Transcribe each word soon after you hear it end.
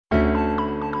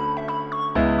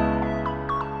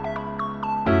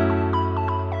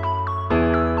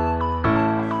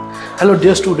Hello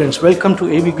dear students, welcome to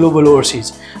AV Global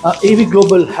Overseas. AV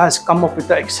Global has come up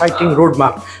with an exciting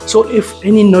roadmap. So if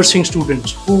any nursing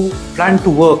students who plan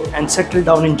to work and settle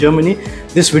down in Germany,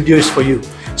 this video is for you.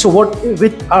 So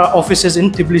with our offices in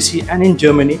Tbilisi and in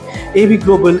Germany, AV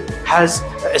Global has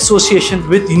association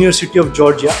with University of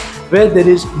Georgia where there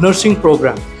is nursing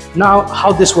program. Now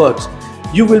how this works?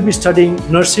 You will be studying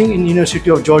nursing in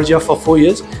University of Georgia for 4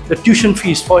 years. The tuition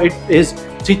fees for it is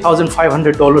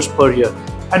 $3,500 per year.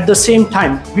 At the same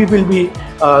time, we will be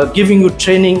giving you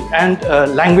training and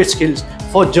language skills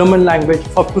for German language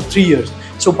for up to 3 years.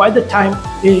 So by the time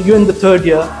you're in the 3rd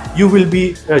year, you will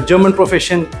be German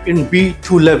proficient in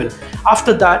B2 level.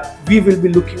 After that, we will be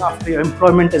looking after your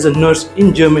employment as a nurse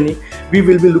in Germany. We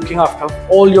will be looking after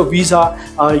all your visa,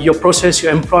 your process,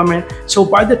 your employment. So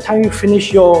by the time you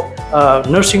finish your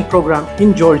nursing program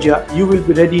in Georgia, you will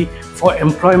be ready for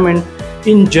employment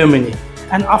in Germany.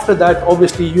 And after that,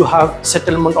 obviously, you have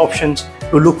settlement options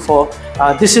to look for.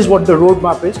 This is what the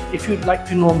roadmap is. If you'd like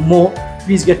to know more,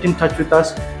 please get in touch with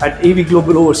us at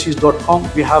avglobaloverseas.com.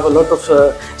 We have a lot of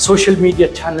social media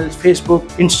channels, Facebook,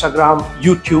 Instagram,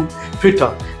 YouTube,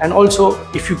 Twitter. And also,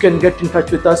 if you can get in touch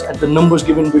with us at the numbers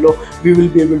given below, we will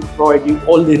be able to provide you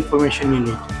all the information you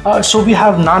need. So we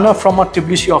have Nana from our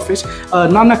Tbilisi office.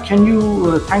 Nana, can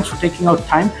you, thanks for taking out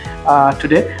time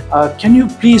today. Can you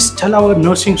please tell our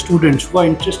nursing students who are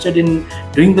interested in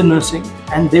doing the nursing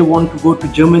and they want to go to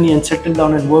Germany and settle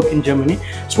down and work in Germany,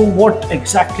 so what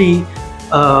exactly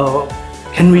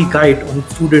can we guide on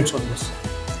students on this?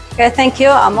 Okay, thank you,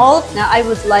 Amol. Now, I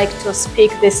would like to speak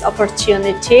this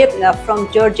opportunity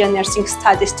from Georgia nursing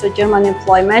studies to German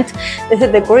employment. This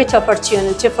is a great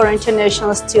opportunity for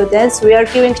international students. We are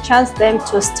giving chance them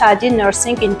to study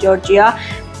nursing in Georgia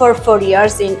for 4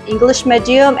 years in English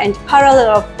medium, and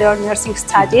parallel of their nursing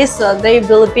studies, they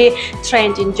will be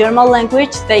trained in German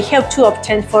language. They have to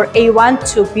obtain for A1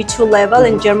 to B2 level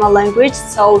in German language.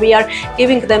 So we are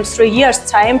giving them 3 years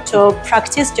time to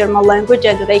practice German language,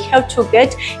 and they have to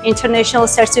get international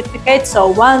certificate. So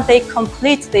once they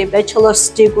complete the bachelor's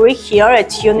degree here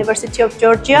at University of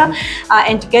Georgia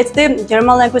and get the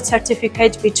German language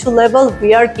certificate B2 level,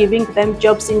 we are giving them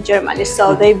jobs in Germany.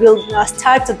 So they will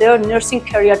start their nursing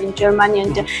career in Germany,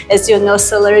 and as you know,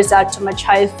 salaries are too much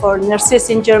high for nurses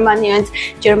in Germany, and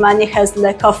Germany has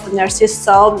lack of nurses,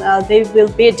 so they will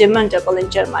be demandable in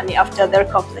Germany after their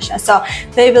completion. So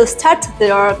they will start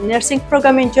their nursing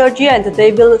program in Georgia and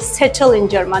they will settle in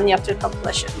Germany after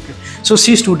completion. Okay. So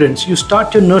see students, you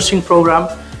start your nursing program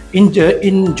in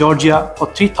Georgia for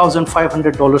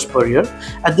 $3,500 per year.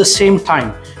 At the same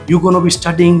time, you're going to be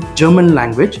studying German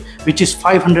language, which is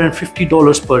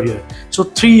 $550 per year. So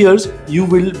 3 years, you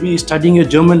will be studying your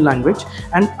German language,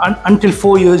 and until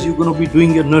 4 years, you're going to be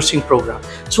doing your nursing program.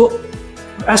 So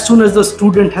as soon as the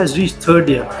student has reached 3rd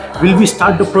year, will we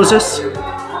start the process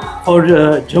for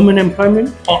German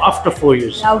employment, or after 4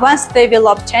 years? Now, once they will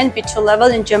obtain B2 level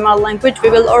in German language,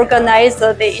 we will organize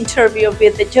the interview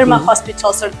with the German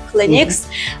hospitals or clinics.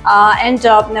 And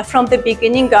from the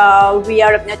beginning, we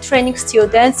are training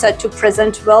students to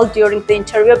present well during the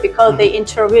interview, because the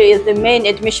interview is the main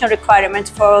admission requirement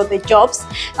for the jobs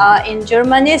in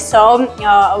Germany. So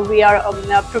we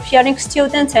are preparing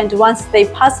students, and once they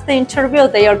pass the interview,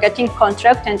 they are getting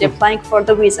contract and applying for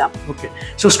the visa. Okay.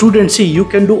 So students, see, you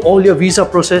can do all your visa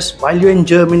process while you're in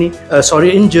Germany,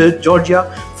 in Georgia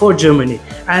for Germany,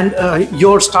 and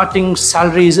your starting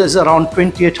salaries is around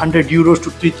 2,800 euros to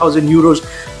 3,000 euros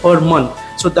per month.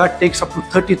 So that takes up to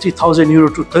 33,000 euro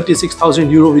to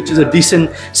 36,000 euro, which is a decent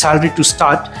salary to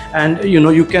start. And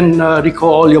you can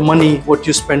recover all your money what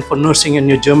you spend for nursing and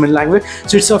your German language.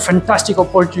 So it's a fantastic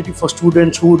opportunity for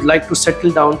students who would like to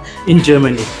settle down in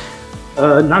Germany.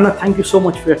 Nana, thank you so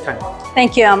much for your time.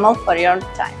 Thank you, Amal, for your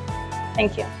time.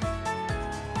 Thank you.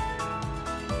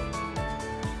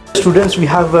 Students, we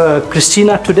have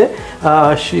Christina today.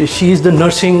 She is the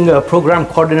nursing program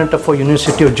coordinator for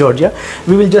University of Georgia.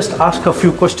 We will just ask a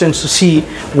few questions to see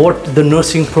what the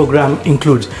nursing program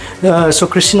includes. So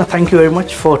Christina, thank you very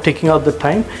much for taking out the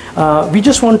time. We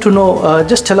just want to know,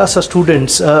 just tell us as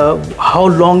students, how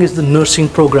long is the nursing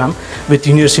program with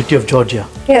University of Georgia?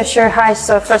 Yeah, sure. Hi.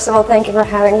 So first of all, thank you for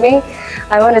having me.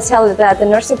 I want to tell you that the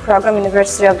nursing program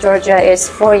University of Georgia is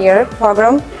 4-year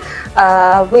program,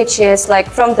 which is like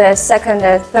from the 2nd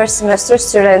and 3rd semester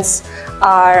students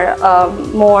are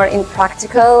more in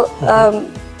practical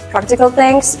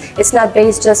things. It's not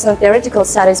based just on theoretical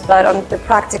studies, but on the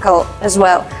practical as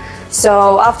well.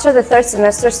 So after the 3rd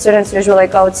semester, students usually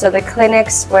go to the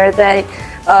clinics where they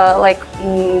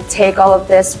take all of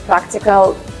this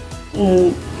practical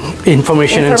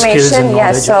information and skills and knowledge.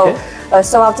 Yeah, so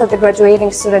So after the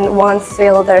graduating student won't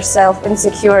feel themselves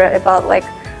insecure about like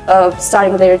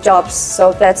starting their jobs.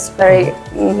 So that's very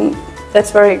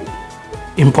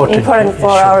important for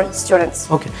our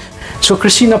students. Okay. So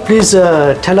Christina, please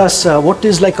tell us what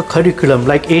is like a curriculum,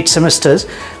 like 8 semesters,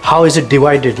 how is it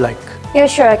divided like? Yeah,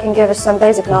 sure, I can give you some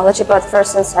basic knowledge about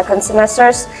first and second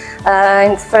semesters.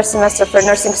 In the first semester for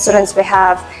nursing students, we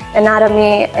have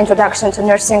anatomy, introduction to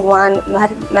nursing 1,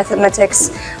 mathematics,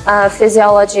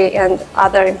 physiology, and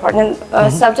other important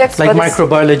subjects. Like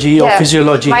microbiology or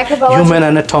physiology, human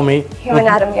anatomy. Human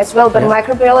anatomy as well, but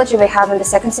microbiology we have in the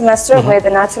second semester with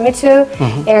anatomy too,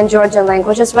 and Georgian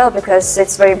language as well, because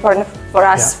it's very important for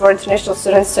us, for international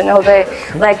students, to know the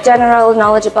like general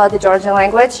knowledge about the Georgian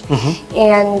language,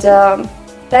 and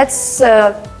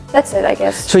that's it, I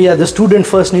guess. So yeah, the student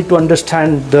first need to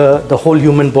understand the whole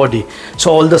human body. So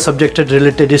all the subject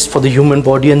related is for the human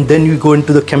body, and then you go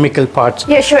into the chemical parts.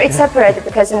 Yeah, sure, it's separated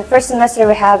because in the first semester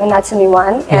we have anatomy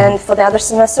 1, and for the other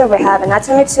semester we have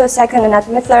anatomy 2, second,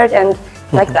 anatomy 3rd, and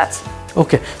like that.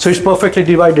 Okay, so it's perfectly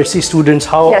divided. See students,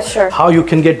 how you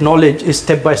can get knowledge is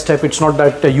step by step. It's not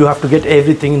that you have to get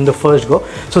everything in the first go.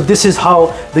 So this is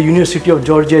how the University of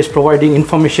Georgia is providing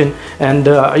information, and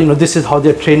this is how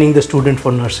they're training the student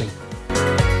for nursing.